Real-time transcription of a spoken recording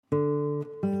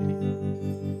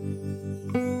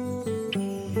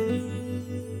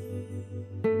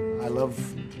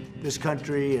love this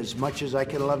country as much as I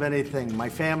can love anything. My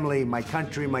family, my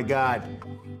country, my God.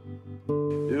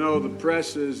 You know, the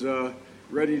press is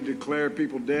ready to declare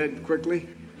people dead quickly.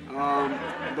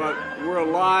 But we're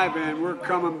alive and we're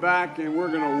coming back and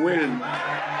we're going to win.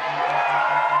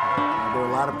 There are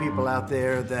a lot of people out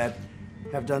there that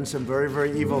have done some very,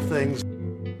 very evil things.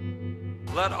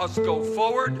 Let us go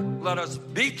forward. Let us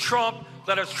beat Trump.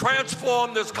 Let us transform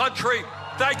this country.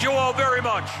 Thank you all very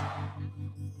much.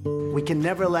 We can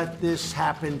never let this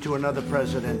happen to another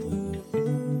president.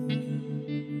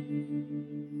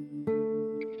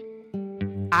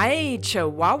 Ej,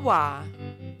 chihuahua.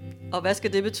 Og hvad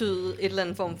skal det betyde? Et eller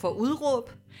andet form for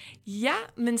udråb? Ja,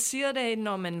 man siger det,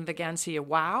 når man vil gerne sige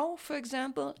wow, for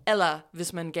eksempel. Eller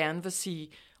hvis man gerne vil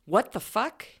sige, what the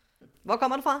fuck? Hvor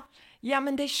kommer det fra?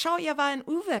 Jamen, det er sjovt. Jeg var en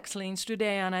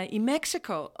udvekslingsstuderende i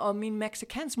Mexico, og min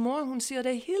mexikansk mor, hun siger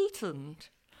det hele tiden.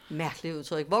 Mærkeligt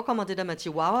udtryk. Hvor kommer det der med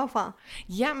chihuahua fra?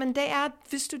 Jamen, det er,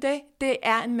 vidste du det? Det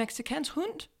er en mexikansk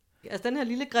hund. Altså den her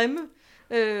lille grimme,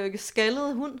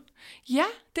 skaldede hund? Ja,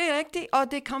 det er rigtigt.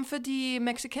 Og det kom fra de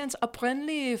mexikanske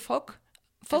oprindelige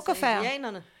folkaffærer. Altså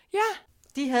indianerne? Ja.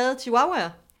 De havde chihuahuaer?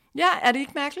 Ja, er det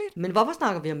ikke mærkeligt? Men hvorfor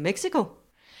snakker vi om Mexico?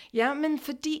 Ja, men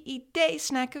fordi i dag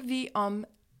snakker vi om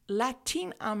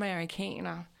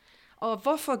latinamerikanere. Og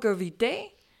hvorfor gør vi det?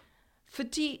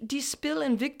 Fordi de spiller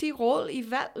en vigtig rolle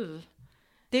i valget.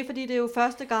 Det er fordi, det er jo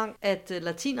første gang, at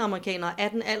latinamerikanere er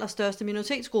den allerstørste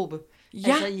minoritetsgruppe.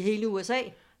 Ja. Altså i hele USA.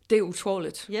 Det er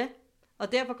utroligt. Ja,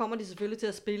 og derfor kommer de selvfølgelig til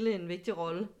at spille en vigtig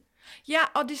rolle. Ja,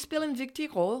 og de spiller en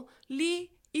vigtig rolle lige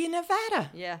i Nevada.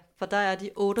 Ja, for der er de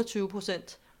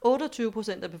 28%.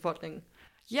 28% af befolkningen.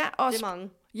 Ja, og det er mange.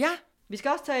 Ja. Vi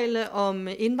skal også tale om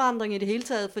indvandring i det hele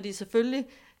taget, fordi selvfølgelig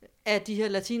er de her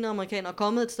latinamerikanere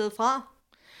kommet et sted fra.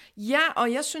 Ja,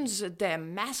 og jeg synes, der er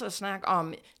masser af snak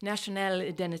om national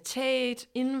identitet,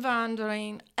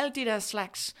 indvandring, alt de der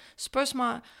slags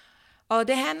spørgsmål. Og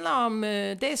det handler om,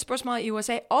 det er spørgsmål i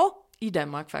USA og i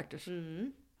Danmark faktisk.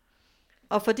 Mm.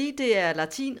 Og fordi det er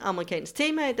latinamerikansk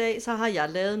tema i dag, så har jeg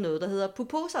lavet noget, der hedder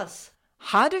pupusas.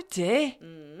 Har du det?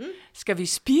 Mm. Skal vi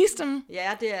spise dem?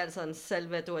 Ja, det er altså en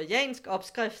salvadoriansk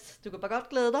opskrift. Du kan bare godt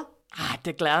glæde dig.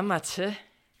 Det glæder mig til.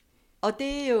 Og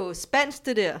det er jo spansk,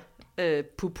 det der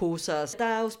pupusas. Der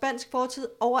er jo spansk fortid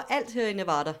overalt her i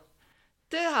Nevada.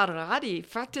 Det har du ret i.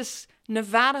 Faktisk,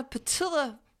 Nevada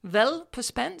betyder hvad på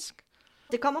spansk?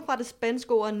 Det kommer fra det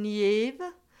spanske ord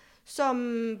nieve, som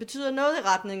betyder noget i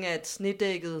retning af et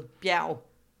snedækket bjerg.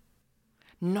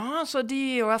 Nå, så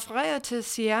de refererer til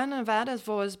Sierra Nevada,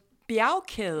 vores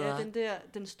bjergkæder. Ja,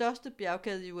 den største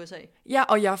bjergkæde i USA. Ja,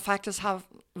 og jeg faktisk har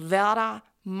været der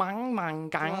mange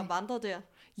gange. Du har vandret der?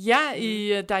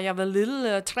 Ja, da jeg var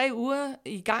lille, 3 uger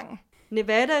i gang.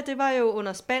 Nevada, det var jo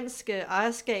under spansk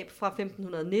ejerskab fra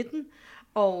 1519,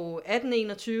 og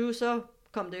 1821 så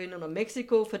kom det ind under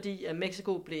Mexico, fordi at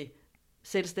Mexico blev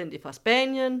selvstændig fra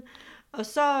Spanien. Og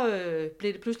så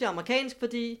blev det pludselig amerikansk,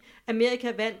 fordi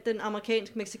Amerika vandt den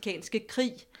amerikansk-mexikanske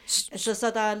krig. Altså,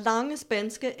 så der er lange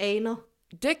spanske aner.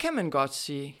 Det kan man godt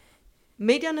sige.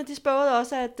 Medierne, de spåede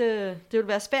også, at det ville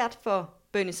være svært for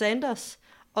Bernie Sanders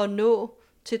at nå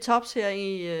til tops her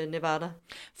i Nevada.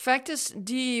 Faktisk,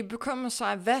 de bekymrer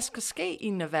sig, hvad skal ske i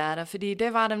Nevada, fordi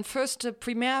det var den første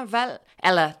primærvalg,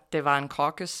 eller det var en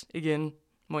caucus igen,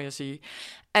 må jeg sige,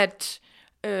 at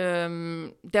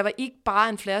der var ikke bare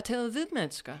en flertal af hvide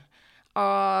mennesker.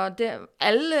 Og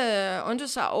alle undrede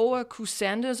sig over, kunne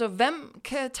Sanders, og hvem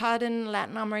kan tage den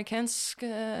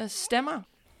latinamerikanske stemmer?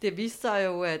 Det viste sig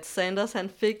jo, at Sanders han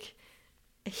fik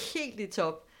helt i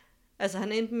top. Altså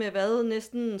han endte med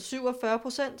næsten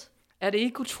 47%. Er det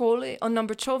ikke utroligt? Og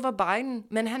nummer 2 var Biden,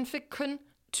 men han fik kun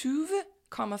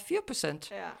 20,4%.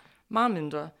 Ja. Meget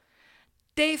mindre.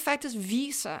 Det faktisk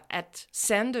viser, at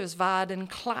Sanders var den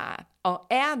klart, og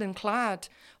er den klart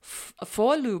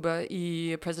forløber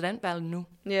i præsidentvalget nu.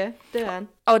 Ja, det er han.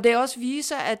 Og det også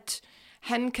viser, at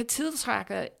han kan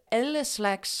tiltrække alle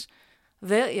slags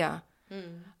vælgere. Mm.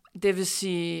 Det vil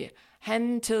sige,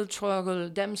 han tiltrækker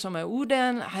dem, som er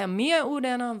uddannet, har mere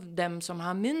uddannet, dem, som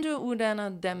har mindre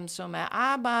uddannet, dem, som er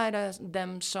arbejdere,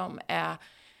 dem, som er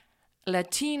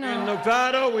latiner. In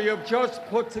Nevada, we have just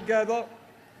put together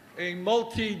a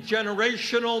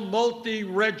multi-generational,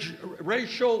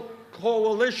 multi-racial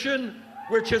coalition,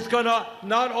 which is going to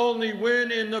not only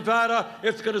win in Nevada,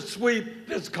 it's going to sweep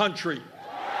this country.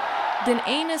 Den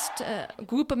eneste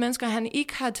gruppe mennesker, han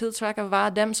ikke har tiltrækket, var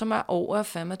dem, som er over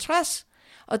 65.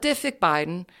 Og det fik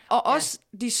Biden. Og også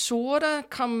de sorte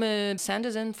kom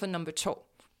Sanders ind for nummer 2.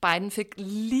 Biden fik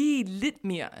lige lidt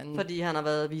mere end... Fordi han har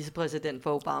været vicepræsident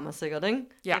for Obama, sikkert, ikke?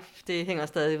 Ja. Det hænger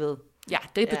stadig ved. Ja,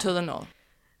 det betyder noget.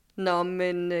 Nå,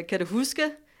 men kan du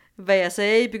huske, hvad jeg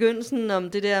sagde i begyndelsen om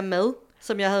det der mad,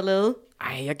 som jeg havde lavet?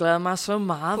 Ej, jeg glæder mig så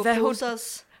meget.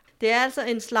 Pupusas. Det er altså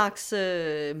en slags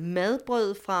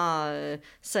madbrød fra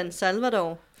San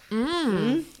Salvador.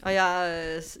 Og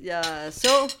jeg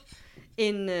så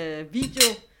en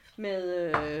video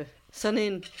med sådan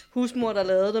en husmor, der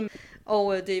lavede dem.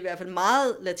 Og det er i hvert fald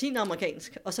meget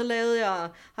latinamerikansk. Og så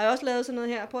har jeg også lavet sådan noget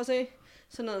her, prøv at se.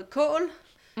 Sådan noget kål,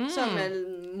 som er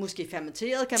måske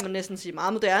fermenteret, kan man næsten sige,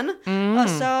 meget moderne. Og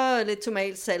så lidt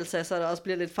tomatsalsa, så der også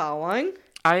bliver lidt farver, ikke?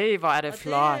 Ej, hvor er det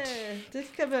flot. Det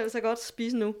kan vi altså godt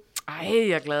spise nu. Ej,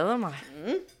 jeg glæder mig.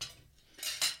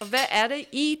 Og hvad er det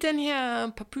i den her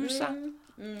papusa?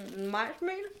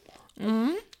 Majsmel.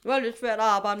 Det var lidt svært at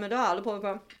arbejde med, det har jeg aldrig prøvet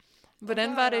før.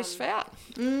 Hvordan var det svært?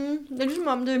 Det er ligesom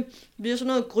om det bliver sådan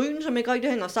noget gryn, som ikke rigtig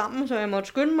hænger sammen, så jeg måtte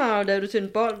skynde mig at lave det til en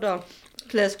bold og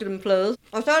klaske dem flade.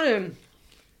 Og så er det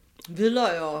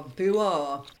hvidløg og peber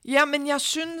og... Ja, men jeg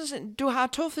synes, du har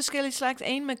 2 forskellige slags.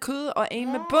 En med kød og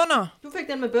en med bønner. Du fik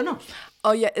den med bønner.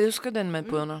 Og jeg elsker den med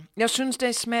bønner. Jeg synes,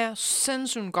 det smager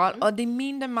sindssygt godt. Og det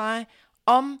minte mig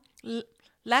om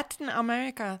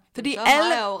Latinamerika. Fordi så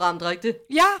har jeg jo ramt rigtigt.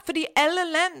 Ja, fordi alle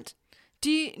land,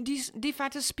 de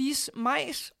faktisk spiser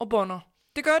majs og bønner.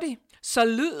 Det gør de.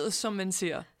 Salud, som man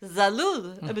siger.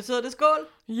 Salud? Hvad betyder det skål?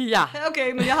 Ja.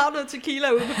 Okay, men jeg har noget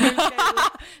tequila ude på køleskabet.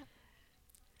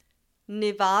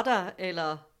 Nevada,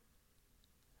 eller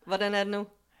hvordan er det nu?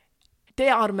 Det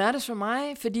er automatisk for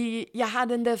mig, fordi jeg har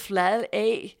den der flade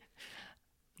af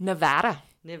Nevada.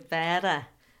 Nevada.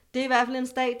 Det er i hvert fald en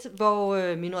stat,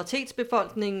 hvor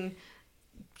minoritetsbefolkningen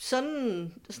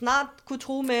sådan snart kunne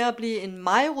tro med at blive en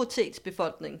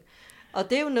majoritetsbefolkning. Og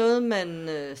det er jo noget, man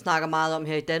snakker meget om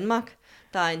her i Danmark.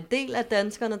 Der er en del af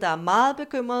danskerne, der er meget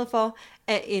bekymrede for,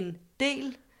 at en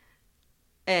del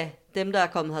af dem, der er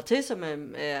kommet hertil, som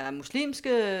er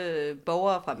muslimske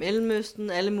borgere fra Mellemøsten,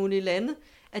 alle mulige lande,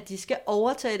 at de skal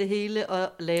overtage det hele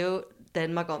og lave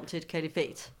Danmark om til et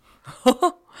kalifat.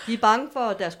 De er bange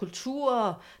for deres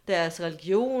kultur, deres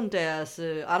religion, deres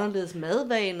anderledes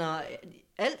madvaner,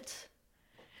 alt.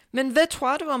 Men hvad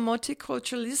tror du om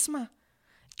multikulturalisme?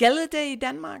 Gælder det i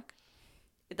Danmark?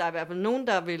 Der er i hvert fald nogen,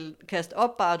 der vil kaste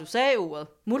op, bare du sagde ordet.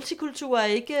 Multikultur er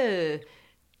ikke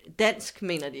dansk,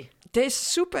 mener de. Det er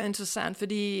super interessant,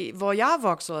 fordi hvor jeg er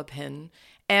vokset op hen,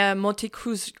 er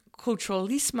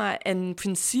multikulturalisme en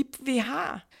princip, vi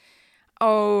har.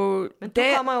 Og men du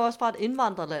kommer jo også fra et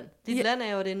indvandrerland. Dit land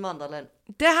er jo et indvandrerland.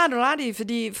 Det har du ret i,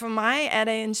 fordi for mig er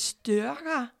det en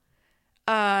styrke.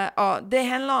 Og det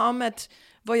handler om, at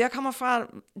hvor jeg kommer fra,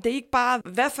 det er ikke bare,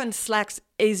 hvad for en slags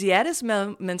asiatisk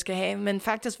mad, man skal have, men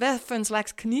faktisk, hvad for en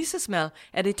slags kinesisk mad.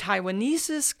 Er det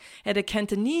taiwanesisk? Er det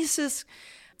kantonesisk?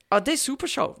 Og det er super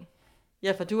sjovt.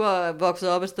 Ja, for du har vokset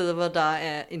op et sted, hvor der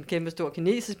er en kæmpe stor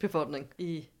kinesisk befolkning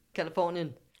i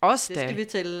Kalifornien. Også det skal vi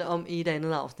tælle om i et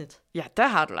andet afsnit. Ja, der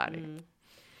har du ret i.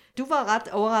 Du var ret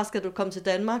overrasket, at du kom til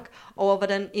Danmark, over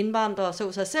hvordan indvandrere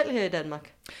så sig selv her i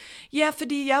Danmark. Ja,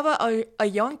 fordi jeg var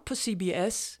ung på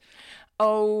CBS,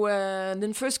 og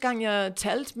den første gang, jeg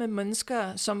talte med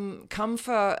mennesker, som kom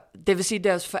fra, det vil sige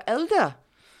deres forældre,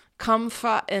 kom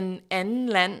fra en anden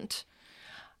land,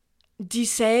 de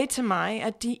sagde til mig,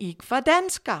 at de ikke var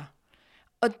danskere.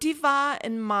 Og det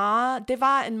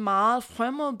var en meget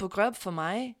fremmed begreb for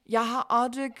mig. Jeg har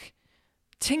aldrig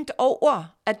tænkt over,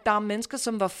 at der er mennesker,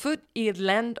 som var født i et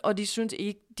land, og de synes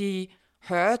ikke, de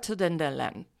hører til det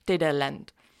der land.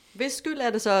 Hvis skyld er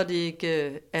det så, at de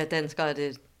ikke er danskere? Er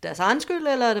det deres egen skyld,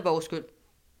 eller er det vores skyld?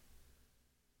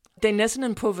 Det er næsten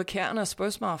en provokerende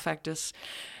spørgsmål, faktisk.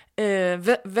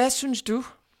 Hvad synes du?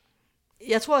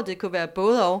 Jeg tror, det kunne være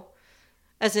både og.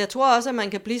 Altså, jeg tror også, at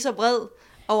man kan blive så vred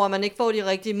over, at man ikke får de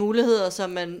rigtige muligheder, som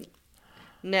man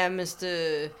nærmest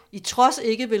i trods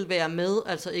ikke vil være med,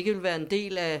 altså ikke vil være en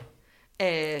del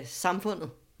af samfundet.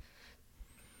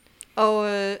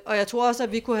 Og jeg tror også,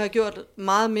 at vi kunne have gjort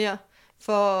meget mere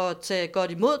for at tage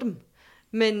godt imod dem.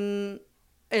 Men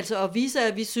altså at vise,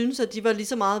 at vi synes, at de var lige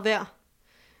så meget værd.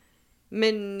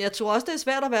 Men jeg tror også, det er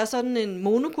svært at være sådan en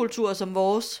monokultur som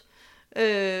vores,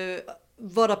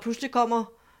 hvor der pludselig kommer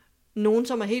nogen,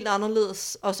 som er helt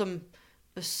anderledes, og som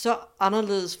så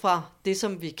anderledes fra det,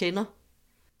 som vi kender.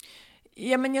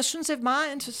 Jamen, jeg synes, det er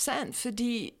meget interessant,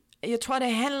 fordi jeg tror,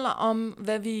 det handler om,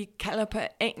 hvad vi kalder på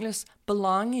engelsk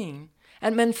belonging.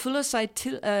 At man føler sig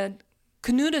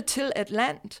knyttet til et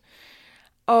land.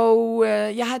 Og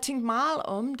jeg har tænkt meget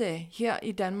om det her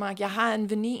i Danmark. Jeg har en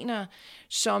veninde,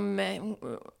 som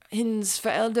hendes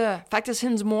forældre, faktisk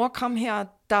hendes mor kom her,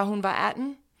 da hun var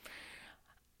 18.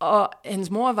 og hendes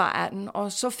mor var 18,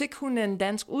 og så fik hun en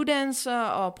dansk uddannelse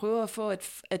og prøvede at få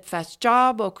et fast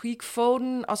job og kunne ikke få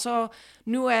den, og så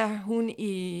nu er hun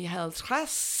i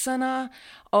 50'erne,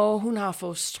 og hun har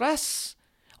fået stress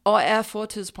og er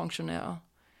fortidspensionær.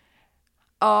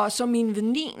 Og så min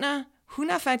veninde, hun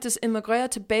er faktisk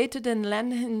emigreret tilbage til den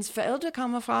land, hendes forældre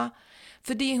kommer fra,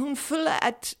 fordi hun føler,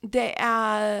 at det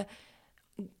er,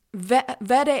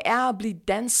 hvad det er at blive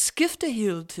dansk, skifte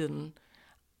hele tiden.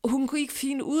 Hun kunne ikke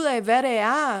finde ud af, hvad det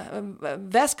er.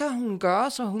 Hvad skal hun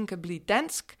gøre, så hun kan blive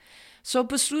dansk? Så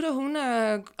beslutter hun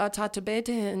at tage tilbage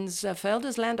til hendes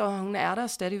forældres land, og hun er der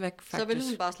stadigvæk, faktisk. Så ville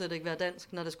hun bare slet ikke være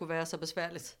dansk, når det skulle være så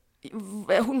besværligt.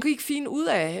 Hun kan ikke finde ud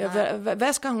af,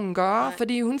 hvad skal hun gøre, Nej.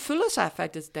 fordi hun føler sig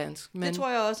faktisk dansk. Men Det tror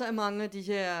jeg også er mange af de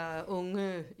her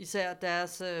unge, især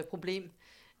deres problem.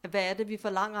 Hvad er det, vi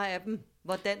forlanger af dem?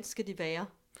 Hvordan skal de være?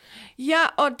 Ja,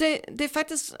 og det er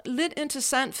faktisk lidt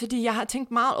interessant, fordi jeg har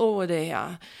tænkt meget over det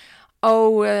her.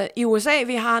 Og i USA,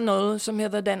 vi har noget, som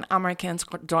hedder den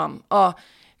amerikanske drøm. Og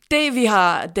det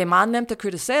er meget nemt at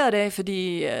kritisere det,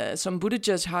 fordi som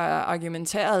Buttigieg har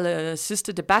argumenteret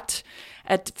sidste debat,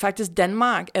 at faktisk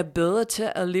Danmark er bedre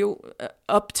til at leve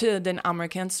op til den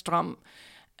amerikanske drøm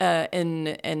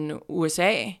end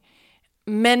USA.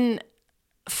 Men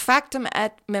faktum er,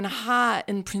 at man har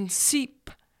en princip,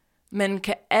 man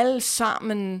kan alle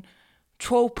sammen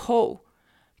tro på,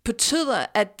 betyder,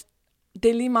 at det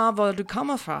er lige meget, hvor du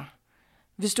kommer fra.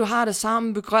 Hvis du har det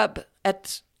samme begreb,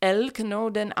 at alle kan nå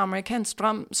den amerikanske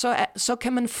drøm, så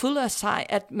kan man føle sig,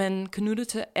 at man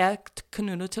er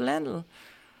knyttet til landet.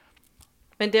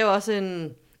 Men det er jo også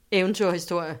en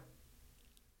eventyrhistorie.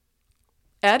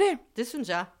 Er det? Det synes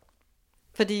jeg.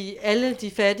 Fordi alle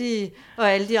de fattige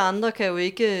og alle de andre kan jo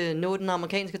ikke nå den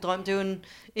amerikanske drøm. Det er jo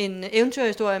en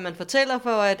eventyrhistorie, man fortæller for,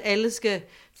 at alle skal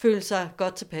føle sig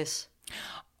godt tilpas.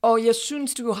 Og jeg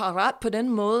synes, du har ret på den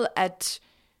måde, at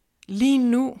lige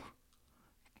nu,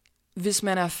 hvis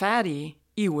man er færdig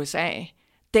i USA,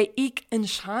 det er ikke en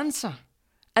chance,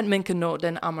 at man kan nå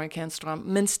den amerikanske drøm.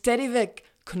 Men stadigvæk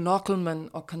knokler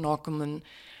man.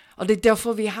 Og det er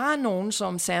derfor, vi har nogen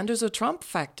som Sanders og Trump,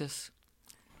 faktisk.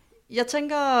 Jeg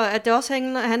tænker, at det også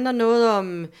handler noget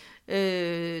om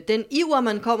den iver,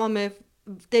 man kommer med.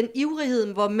 Den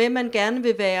ivrighed, hvor med man gerne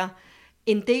vil være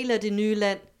en del af det nye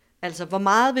land. Altså, hvor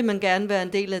meget vil man gerne være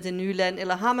en del af det nye land?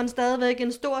 Eller har man stadigvæk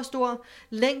en stor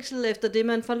længsel efter det,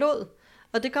 man forlod?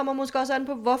 Og det kommer måske også an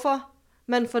på, hvorfor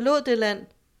man forlod det land.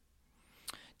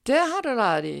 Det har du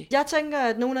ret i. Jeg tænker,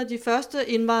 at nogle af de første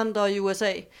indvandrere i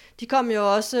USA, de kom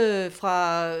jo også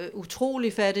fra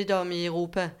utrolig fattigdom i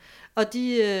Europa. Og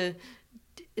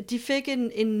de fik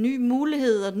en ny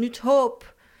mulighed og et nyt håb,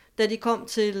 da de kom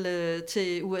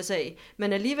til USA.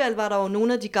 Men alligevel var der jo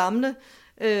nogle af de gamle,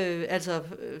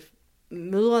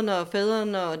 mødrene og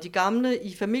fædrene og de gamle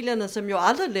i familierne, som jo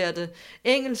aldrig lærte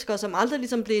engelsk, og som aldrig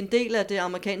ligesom blev en del af det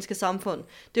amerikanske samfund.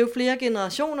 Det er jo flere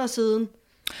generationer siden,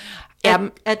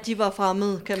 at de var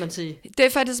fremmede, kan man sige. Det er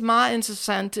faktisk meget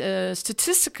interessant.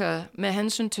 Statistikker med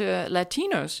hensyn til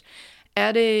latinos,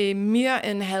 er det mere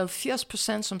end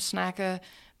 70%, som snakker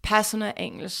passende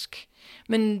engelsk.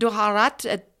 Men du har ret,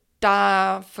 at der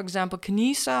er for eksempel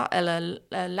kineser eller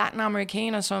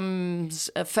latinamerikanere, som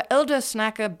forældre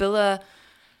snakker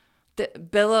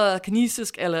bedre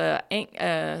kinesisk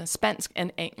eller spansk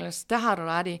end engelsk. Det har du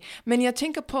ret i. Men jeg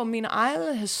tænker på min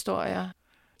egen historie.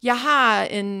 Jeg har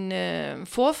en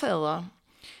forfader,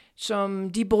 som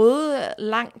de boede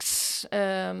langs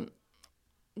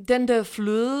den der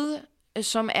fløde,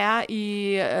 som er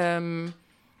i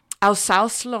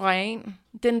Alsace-Lorraine,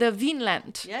 den der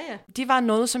Vinland. Ja. De var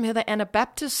noget, som hedder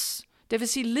Anabaptists. Det vil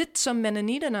sige lidt som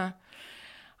mennonitterne.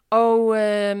 Og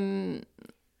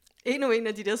endnu en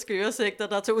af de der skøre sekter,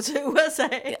 der tog til USA.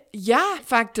 ja,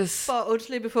 faktisk. For at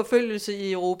undslippe forfølgelse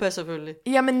i Europa, selvfølgelig.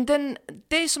 Jamen,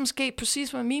 det som skete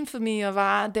præcis med min familie,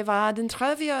 det var den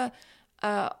 30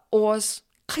 års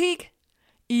krig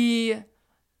i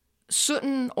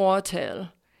 17 årtal.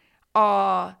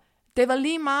 Og det var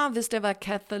lige meget, hvis det var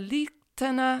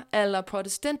katolikkerne eller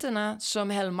protestanterne, som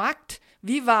havde magt.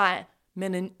 Vi var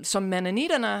som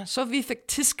mennonitterne, så vi fik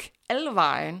tisk alle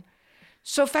vejen.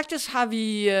 Så faktisk har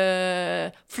vi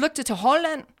flygtet til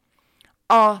Holland,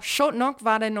 og sjovt nok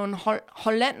var der nogle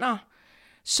hollændere,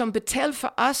 som betalte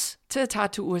for os til at tage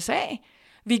til USA.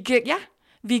 Vi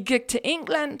gik til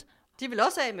England. De vil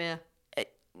også af med jer.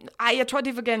 Ej, jeg tror,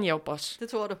 de vil gerne hjælpe os. Det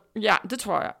tror du? Ja, det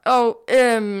tror jeg. Og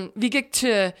vi gik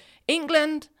til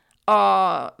England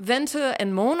og ventede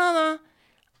en måned,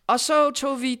 og så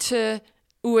tog vi til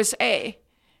USA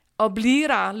og bliver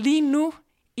der lige nu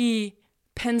i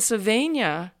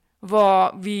Pennsylvania,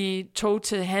 hvor vi tog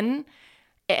til hen,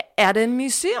 er der en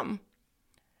museum,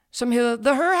 som hedder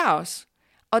The Her House.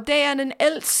 Og det er den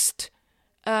ældste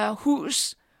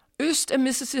hus øst af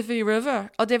Mississippi River,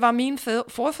 og det var mine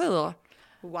forfædre.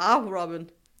 Wow, Robin.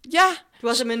 Ja. Du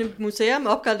har simpelthen et museum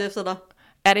opkaldt efter dig.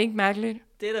 Er det ikke mærkeligt?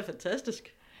 Det er da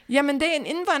fantastisk. Jamen, det er en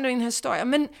indvandringshistorie,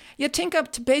 men jeg tænker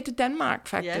tilbage til Danmark,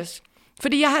 faktisk. Ja.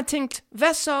 Fordi jeg har tænkt,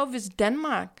 hvad så, hvis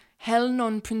Danmark havde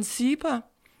nogle principper,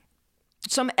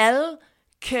 som alle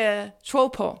kan tro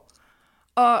på?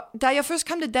 Og da jeg først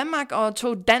kom til Danmark og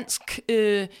tog dansk,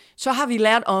 så har vi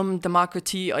lært om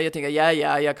demokrati, og jeg tænker,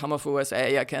 jeg kommer fra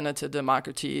USA, jeg kender til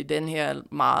demokrati, den her er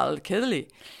meget kedelig.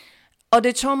 Og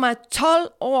det tog mig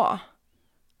 12 år,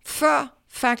 før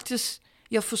faktisk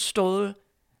jeg forstod,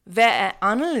 hvad er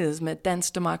anderledes med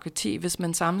dansk demokrati, hvis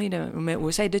man sammenligner det med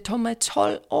USA. Det tog mig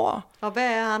 12 år. Og hvad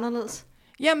er anderledes?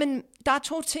 Jamen, der er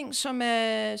 2 ting,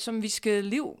 som vi skal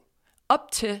leve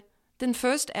op til. Den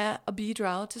første er at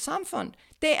bidrage til samfundet.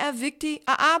 Det er vigtigt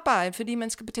at arbejde, fordi man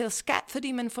skal betale skat,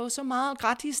 fordi man får så meget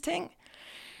gratis ting.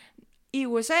 I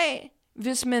USA,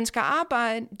 hvis man skal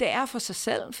arbejde, det er for sig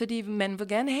selv, fordi man vil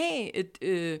gerne have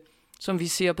et, som vi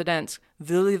siger på dansk,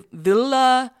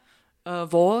 villa,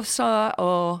 Vorsa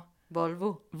og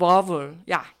Volvo,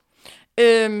 ja.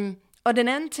 Og den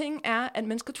anden ting er, at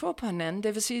man skal tro på hinanden.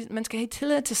 Det vil sige, at man skal have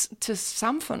tillid til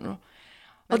samfundet.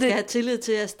 Man skal have tillid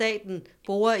til, at staten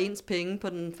bruger ens penge på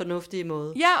den fornuftige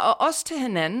måde. Ja, og også til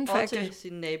hinanden, faktisk. Og til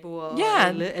sine naboer og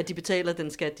alle, at de betaler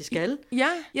den skat, de skal. Ja,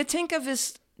 jeg tænker,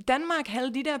 hvis Danmark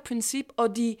havde de der princip,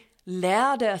 og de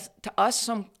lærer det til os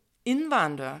som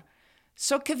indvandrere,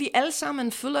 så kan vi alle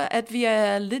sammen føle, at vi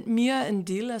er lidt mere en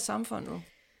del af samfundet.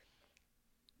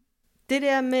 Det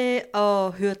der med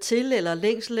at høre til, eller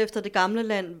længsel efter det gamle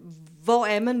land, hvor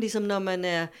er man ligesom, når man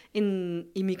er en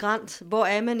immigrant? Hvor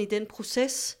er man i den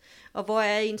proces? Og hvor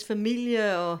er ens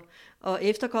familie og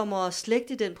efterkommere og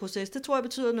slægt i den proces? Det tror jeg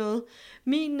betyder noget.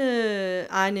 Min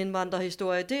egen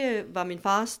indvandrerhistorie, det var min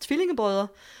fars tvillingebrødre,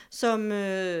 som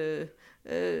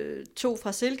tog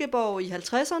fra Silkeborg i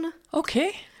 50'erne. Okay.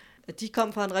 De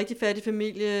kom fra en rigtig fattig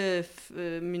familie.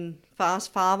 Min fars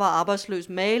far var arbejdsløs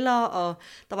maler, og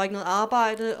der var ikke noget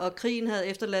arbejde, og krigen havde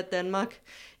efterladt Danmark.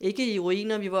 Ikke i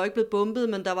ruiner, vi var ikke blevet bombet,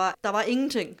 men der var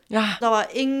ingenting. Ja. Der var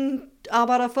ingen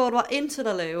arbejder at få, der var intet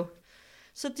at lave.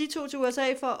 Så de tog til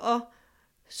USA for at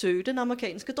søge den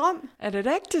amerikanske drøm. Er det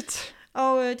rigtigt?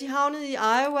 Og de havnede i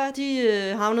Iowa, de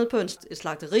havnede på et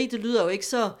slagteri. Det lyder jo ikke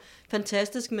så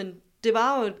fantastisk, men det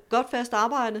var jo et godt fast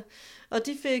arbejde. Og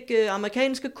de fik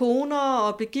amerikanske koner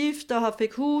og blev gift og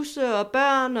fik huse og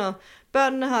børn. Og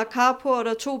børnene har carport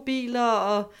og 2 biler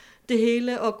og det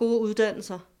hele og gode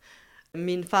uddannelser.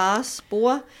 Min fars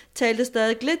bror talte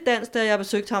stadig lidt dansk, da jeg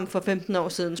besøgte ham for 15 år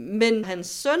siden. Men hans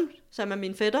søn, som er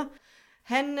min fætter,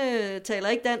 han taler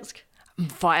ikke dansk.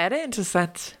 Hvor er det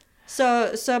interessant.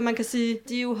 Så man kan sige,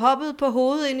 de er jo hoppet på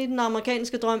hovedet ind i den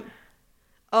amerikanske drøm,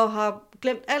 og har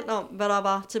glemt alt om, hvad der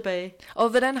var tilbage. Og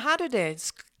hvordan har du det?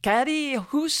 Skal de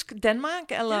huske Danmark,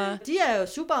 eller? Ja, de er jo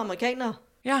super amerikanere.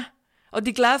 Ja, og de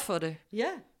er glade for det. Ja.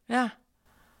 Ja.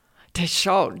 Det er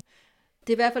sjovt. Det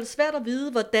er i hvert fald svært at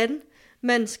vide, hvordan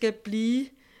man skal blive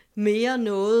mere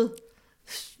noget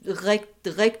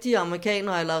rigtig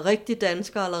amerikaner, eller rigtig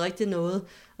dansker, eller rigtig noget.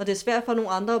 Og det er svært for nogle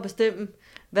andre at bestemme,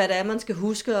 hvad det er, man skal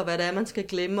huske, og hvad det er, man skal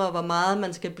glemme, og hvor meget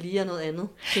man skal blive af noget andet,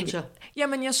 synes jeg.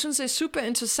 Jamen, jeg synes, det er super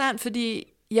interessant,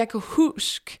 fordi jeg kan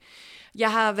huske,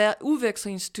 jeg har været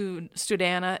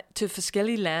udvekslingsstuderende til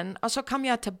forskellige lande, og så kom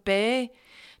jeg tilbage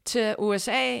til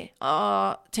USA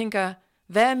og tænker,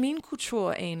 hvad er min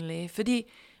kultur egentlig?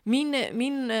 Fordi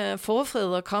mine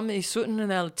forfædre kom i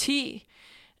 1710,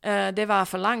 det var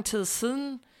for lang tid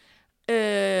siden,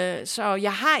 så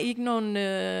jeg har ikke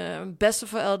nogen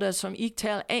bedsteforældre, som ikke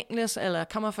taler engelsk, eller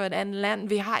kommer fra et andet land.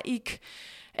 Vi har ikke,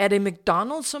 er det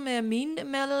McDonald's, som er min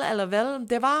med, eller hvad?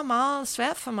 Det var meget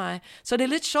svært for mig. Så det er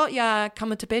lidt sjovt, jeg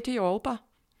kommer tilbage til Europa,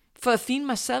 for at finde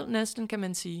mig selv næsten, kan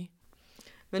man sige.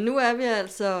 Men nu er vi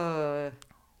altså,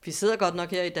 vi sidder godt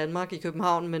nok her i Danmark, i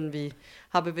København, men vi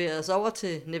har bevæget os over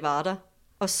til Nevada.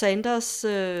 Og Sanders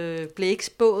blev ikke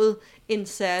spået en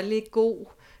særlig god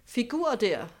figur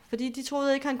der, fordi de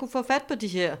troede ikke, han kunne få fat på de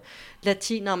her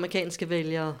latinamerikanske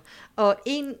vælgere. Og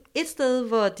et sted,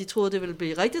 hvor de troede, det ville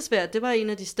blive rigtig svært, det var en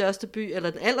af de største by, eller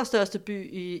den allerstørste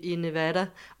by i Nevada,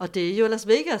 og det er jo Las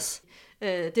Vegas.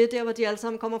 Det er der, hvor de alle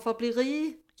sammen kommer for at blive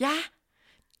rige. Ja,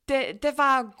 det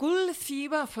var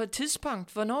guldfeber på et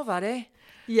tidspunkt. Hvornår var det?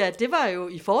 Ja, det var jo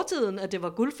i fortiden, at det var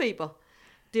guldfeber.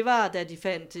 Det var, da de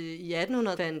i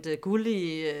 1800 fandt guld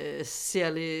i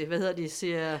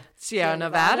Sierra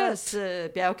Nevadas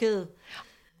bjergkæde.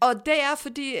 Og det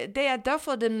er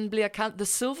derfor, den bliver kaldt The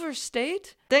Silver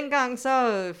State. Dengang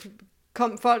så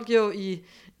kom folk jo i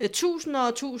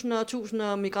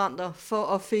tusinder af migranter for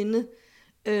at finde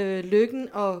lykken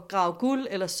og grave guld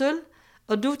eller sølv.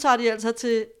 Og nu tager de altså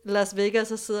til Las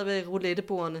Vegas og sidder ved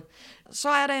roulettebordene. Så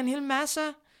er der en hel masse,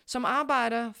 som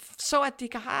arbejder, så at de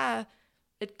kan have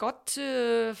et godt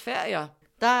ferie.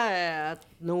 Der er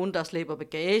nogen, der slæber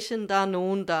bagagen, der er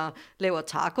nogen, der laver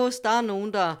tacos, der er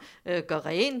nogen, der gør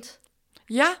rent.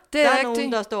 Ja, det er der er rigtigt.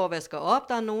 nogen, der står og vasker op,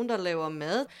 der er nogen, der laver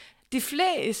mad. De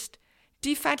fleste,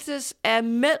 de faktisk er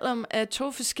medlem af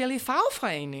 2 forskellige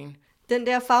fagforeninger. Den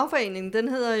der fagforening, den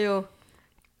hedder jo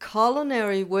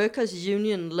Culinary Workers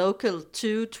Union Local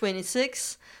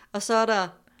 226, og så er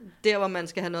der, hvor man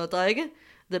skal have noget at drikke,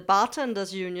 The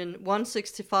Bartenders Union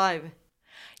 165.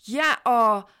 Ja,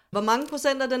 og Hvor mange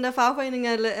procent af den der fagforening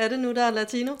er det nu, der er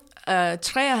latino?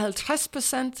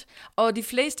 53%, og de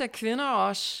fleste er kvinder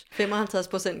også.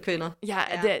 55% kvinder. Ja,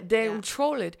 det er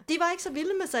utroligt. De var ikke så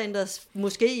vilde med Sanders,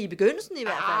 måske i begyndelsen i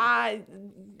hvert fald.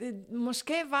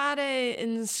 Måske var det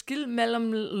en skil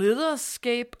mellem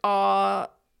lederskab og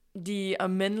de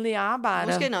almindelige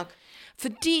arbejdere. Måske nok.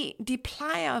 Fordi de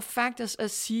plejer faktisk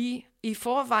at sige i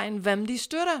forvejen, hvem de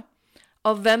støtter,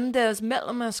 og hvem deres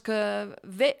medlemmer skal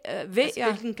vælge.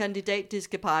 Hvilken kandidat de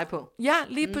skal pege på. Ja,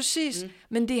 lige præcis.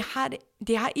 Men de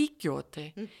har ikke gjort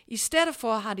det. I stedet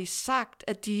for har de sagt,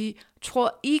 at de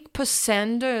tror ikke på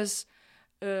Sanders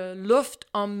luft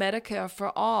om Medicare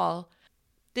for All.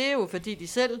 Det er jo fordi de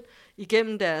selv,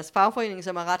 igennem deres fagforening,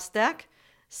 som er ret stærk,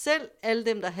 selv alle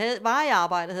dem, der var i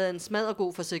arbejde, havde en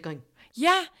smaddergod forsikring.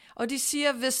 Ja, og de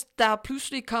siger, hvis der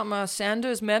pludselig kommer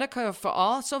Sanders Medicare for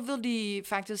All, så vil de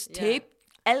faktisk tabe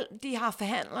alt, de har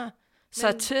forhandlet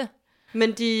sig til.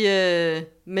 Men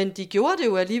de gjorde det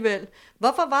jo alligevel.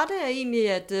 Hvorfor var det egentlig,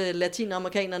 at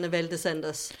latinamerikanerne valgte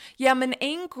Sanders? Jamen,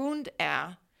 en grund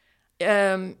er,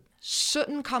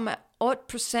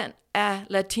 17,8% af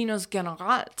latinos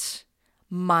generelt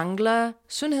mangler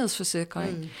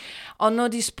sundhedsforsikring. Og når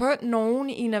de spurgte nogen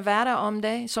i Nevada om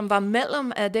det, som var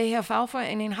medlem af det her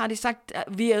fagforening, har de sagt, at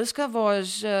vi elsker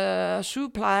vores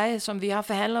sygepleje, som vi har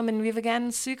forhandlet, men vi vil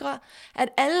gerne sikre, at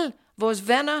alle vores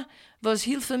venner, vores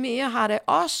hele familie har det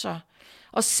også.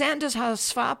 Og Sanders har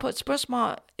svaret på et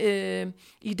spørgsmål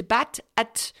i debat,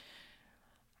 at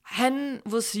han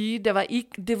vil sige, at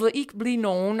det vil ikke blive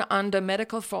nogen under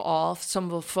Medical for All,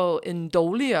 som vil få en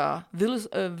dårligere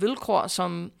vilkår,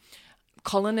 som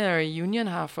Culinary Union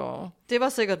har fået. Det var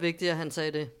sikkert vigtigt, at han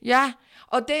sagde det. Ja,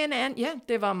 og det er en anden,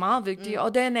 det var meget vigtigt.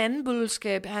 Og det er en anden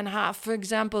budskab, han har. For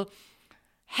eksempel,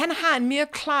 han har en mere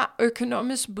klar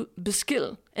økonomisk besked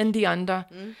end de andre.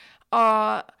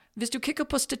 Og hvis du kigger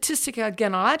på statistikker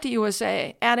generelt i USA,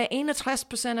 er der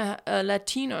 61% af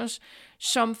latinos,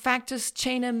 som faktisk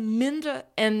tjener mindre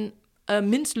end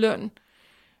mindst løn.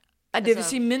 Det vil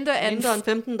sige mindre end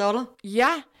 $15? Ja.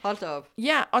 Hold da op.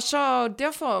 Ja, og så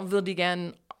derfor vil de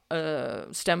gerne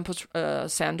stemme på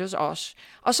Sanders også.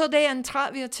 Og så det er en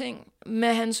trævig ting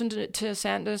med hensyn til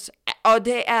Sanders, og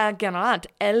det er generelt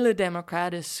alle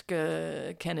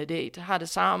demokratiske kandidater har det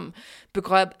samme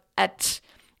begreb, at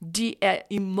de er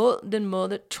imod den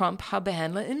måde, Trump har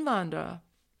behandlet indvandrere.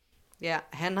 Ja,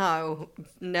 han har jo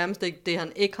nærmest ikke det,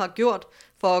 han ikke har gjort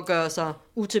for at gøre sig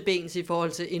utilbens i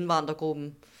forhold til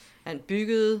indvandrergruppen. Han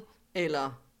byggede,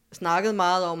 eller snakkede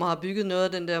meget om, at have bygget noget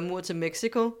af den der mur til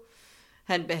Mexico.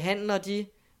 Han behandler de,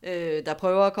 der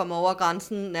prøver at komme over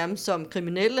grænsen, nærmest som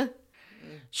kriminelle.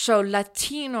 Så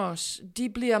latinos, de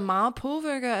bliver meget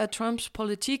påvirket af Trumps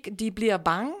politik. De bliver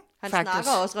bange. Han faktisk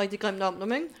snakker også rigtig grimt om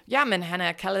dem, ikke? Ja, men han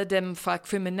har kaldet dem for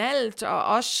kriminelt, og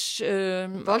også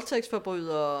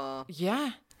voldtægtsforbrydere.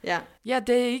 Ja, det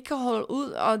er ikke at holde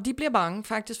ud, og de bliver bange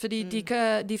faktisk, fordi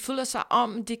de føler sig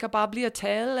om, de kan bare blive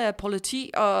talt af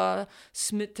politi og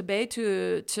smidt tilbage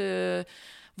til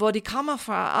hvor de kommer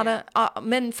fra.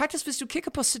 Men faktisk, hvis du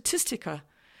kigger på statistikker,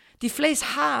 de fleste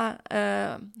har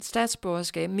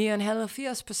statsborgerskab, mere end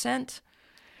 70%.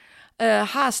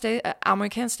 Har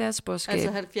amerikansk statsborgerskab.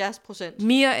 Altså 70%?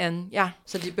 Mere end, ja.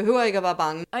 Så de behøver ikke at være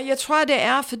bange? Og jeg tror, det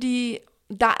er, fordi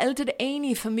der er altid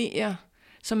enige familier,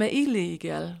 som er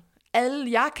illegale.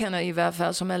 Alle, jeg kender i hvert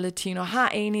fald, som er latino, har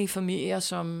enige familier,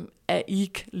 som er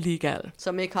ikke legale.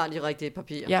 Som ikke har de rigtige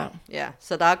papirer? Ja. Ja.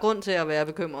 Så der er grund til at være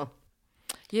bekymret?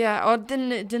 Ja, og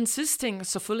den sidste ting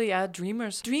selvfølgelig er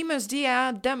Dreamers. Dreamers, de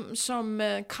er dem, som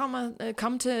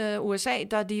kom til USA,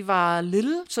 da de var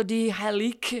lille, så de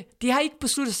har ikke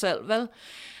besluttet selv, vel?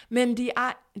 Men de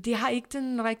har ikke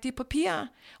den rigtige papir.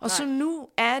 Og så nu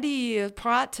er de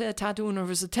parat til at tage til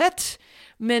universitet,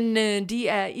 men de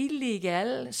er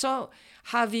illegale. Så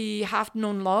har vi haft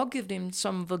nogle lovgivning,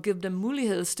 som vil give dem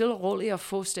mulighed stille og roligt at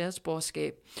få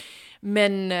statsborgerskab.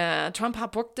 Men Trump har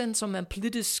brugt den som en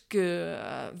politisk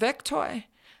værktøj,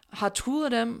 har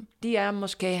truet dem. De er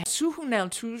måske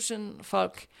 700.000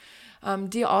 folk.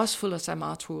 De også føler sig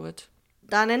meget truet.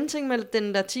 Der er en anden ting med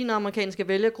den latinamerikanske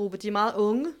vælgergruppe. De er meget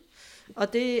unge,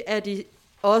 og det er de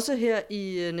også her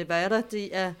i Nevada.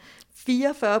 Det er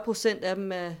 44% af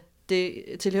dem,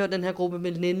 tilhører den her gruppe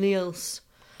millennials.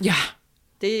 Ja.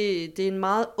 Det er en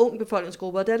meget ung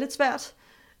befolkningsgruppe, og det er lidt svært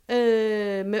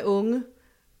med unge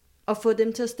at få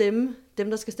dem til at stemme. Dem,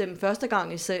 der skal stemme første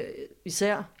gang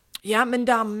især. Ja, men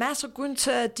der er masser af grund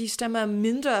til, at de stemmer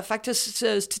mindre. Faktisk,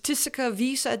 statistikker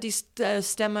viser, at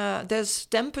deres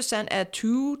stemmeprocent er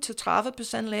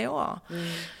 20-30% lavere.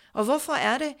 Og hvorfor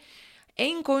er det?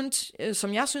 En grund,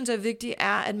 som jeg synes er vigtig,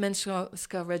 er, at man skal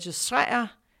registrere,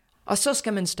 og så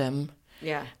skal man stemme.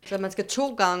 Ja, så man skal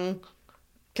 2 gange,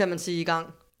 kan man sige, i gang.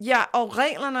 Ja, og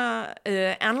reglerne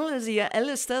analyserer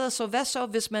alle steder, så hvad så,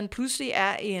 hvis man pludselig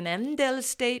er i en anden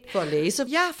delstat? For at læse?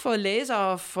 Ja, for at læse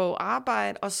og få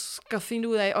arbejde, og skal finde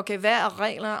ud af, okay, hvad er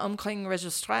reglerne omkring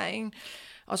registrering?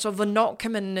 Og så, hvornår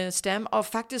kan man stemme? Og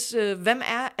faktisk, hvem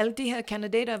er alle de her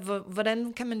kandidater?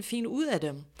 Hvordan kan man finde ud af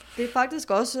dem? Det er faktisk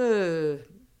også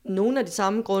nogle af de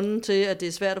samme grunde til, at det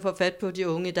er svært at få fat på de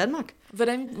unge i Danmark.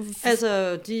 Hvordan?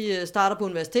 Altså, de starter på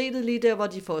universitetet lige der, hvor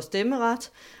de får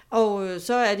stemmeret, og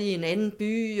så er de i en anden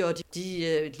by, og de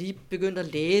er lige begyndt at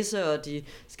læse, og de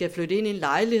skal flytte ind i en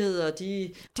lejlighed, og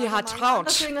de har travlt.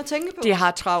 Ting at tænke på. De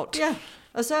har travlt. Ja,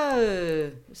 og så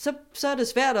er det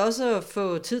svært også at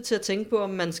få tid til at tænke på, om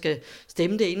man skal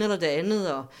stemme det ene eller det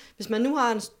andet. Og hvis man nu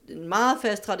har en meget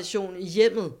fast tradition i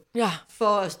hjemmet for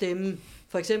at stemme,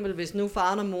 for eksempel hvis nu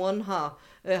faren og moren har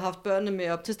haft børnene med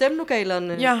op til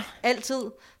stemmelokalerne altid,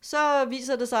 så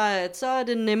viser det sig, at så er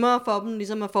det nemmere for dem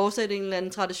ligesom at fortsætte en eller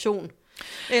anden tradition.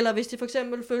 Eller hvis de for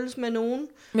eksempel følges med nogen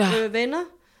venner,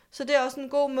 så det er også en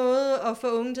god måde at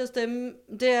få unge til at stemme.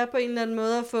 Det er på en eller anden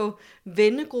måde at få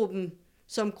vennegruppen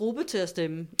som gruppe til at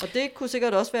stemme. Og det kunne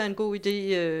sikkert også være en god idé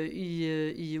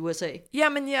i USA. Ja,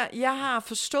 men jeg har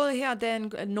forstået her,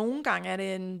 at nogle gange er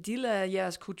det en del af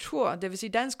jeres kultur, det vil sige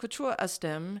dansk kultur at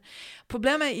stemme.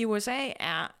 Problemet i USA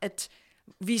er, at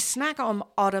vi snakker om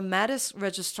automatisk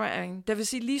registrering. Det vil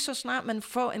sige, lige så snart man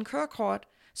får en kørekort,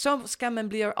 så skal man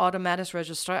blive automatisk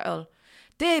registreret.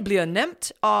 Det bliver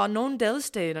nemt, og nogle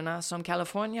delstaterne, som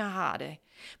California, har det.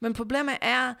 Men problemet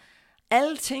er,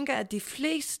 alle tænker, at de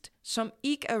fleste, som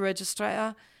ikke er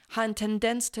registreret, har en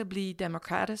tendens til at blive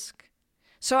demokratisk.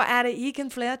 Så er det ikke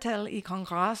en flertal i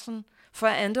kongressen for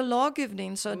at ændre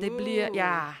lovgivningen, så det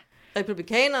bliver,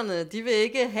 Republikanerne, de vil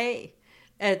ikke have,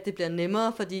 at det bliver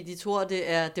nemmere, fordi de tror,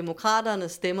 det er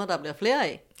demokraternes stemmer, der bliver flere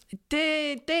af.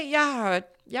 Det jeg har hørt,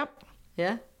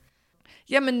 Ja.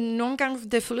 Jamen, nogle gange,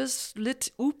 det føles lidt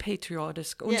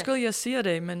upatriotisk. Undskyld, jeg siger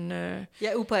det, men...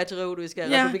 Ja, upatriotisk af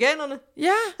republikanerne.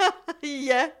 Ja.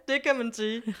 Ja, det kan man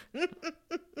sige.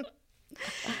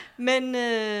 Men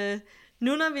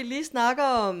nu når vi lige snakker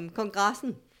om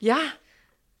kongressen,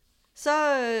 så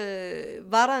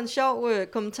var der en sjov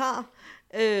kommentar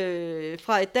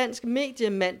fra et dansk medie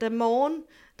mandag morgen.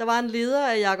 Der var en leder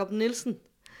af Jakob Nielsen.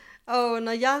 Og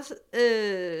når jeg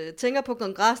tænker på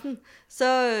kongressen,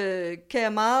 så kan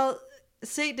jeg meget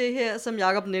se det her, som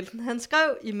Jakob Nielsen han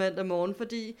skrev i mandag morgen.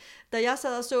 Fordi da jeg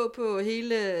sad og så på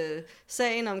hele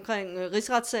sagen omkring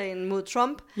rigsretssagen mod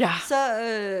Trump,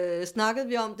 så snakkede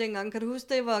vi om dengang, kan du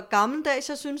huske det, hvor gammeldags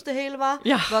jeg synes det hele var?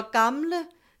 Ja. Hvor gamle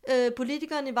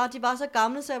politikerne var, de var så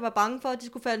gamle, så jeg var bange for, at de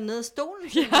skulle falde ned af stolen.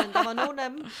 Der var nogle af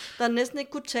dem, der næsten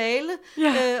ikke kunne tale.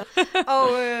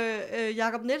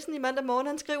 Jakob Nielsen i mandag morgen,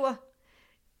 han skriver: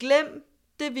 glem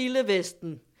det vilde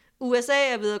vesten.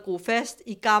 USA er ved at gro fast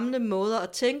i gamle måder at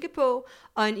tænke på,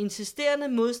 og en insisterende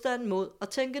modstand mod at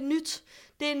tænke nyt.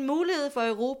 Det er en mulighed for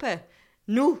Europa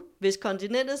nu, hvis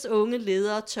kontinentets unge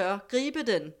ledere tør gribe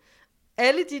den.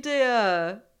 Alle de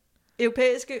der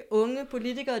europæiske unge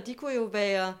politikere, de kunne jo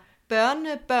være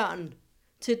børnebørn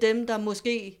til dem, der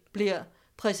måske bliver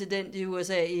præsident i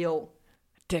USA i år.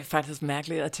 Det er faktisk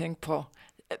mærkeligt at tænke på.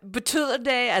 Betyder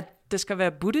det, at det skal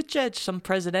være Buttigieg som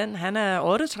præsident? Han er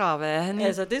 38, er han?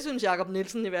 Altså, det synes Jakob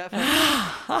Nielsen i hvert fald.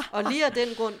 Og lige af den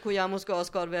grund kunne jeg måske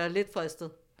også godt være lidt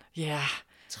fristet. Ja.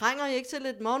 Trænger I ikke til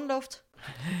lidt morgenluft?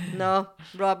 Nå,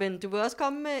 Robin, du vil også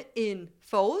komme med en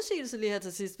forudsigelse lige her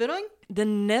til sidst, ved du ikke?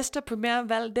 Den næste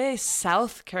primærvalg, det er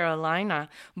South Carolina,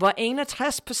 hvor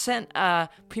 61% af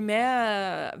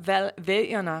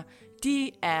primærvalgvælgerne,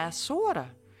 de er sorte.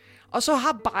 Og så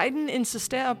har Biden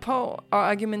insisteret på og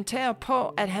argumenteret på,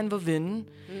 at han vil vinde.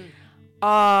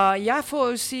 Og jeg får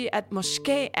jo sige, at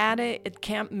måske er det et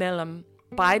kamp mellem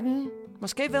Biden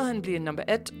Måske vil han blive nummer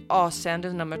 1, og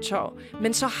Sanders nummer 2.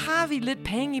 Men så har vi lidt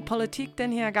penge i politik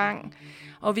den her gang.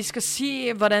 Og vi skal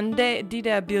se, hvordan de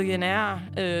der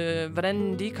billionærer,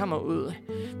 hvordan de kommer ud.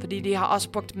 Fordi de har også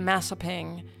brugt masser af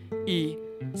penge i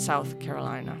South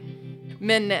Carolina.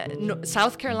 Men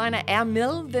South Carolina er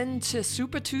medvind til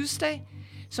Super Tuesday,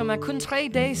 som er kun 3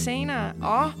 dage senere.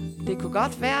 Og det kunne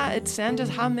godt være, at Sanders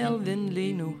har medvind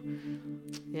lige nu.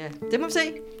 Ja, det må vi se.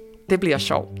 Det bliver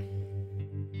sjovt.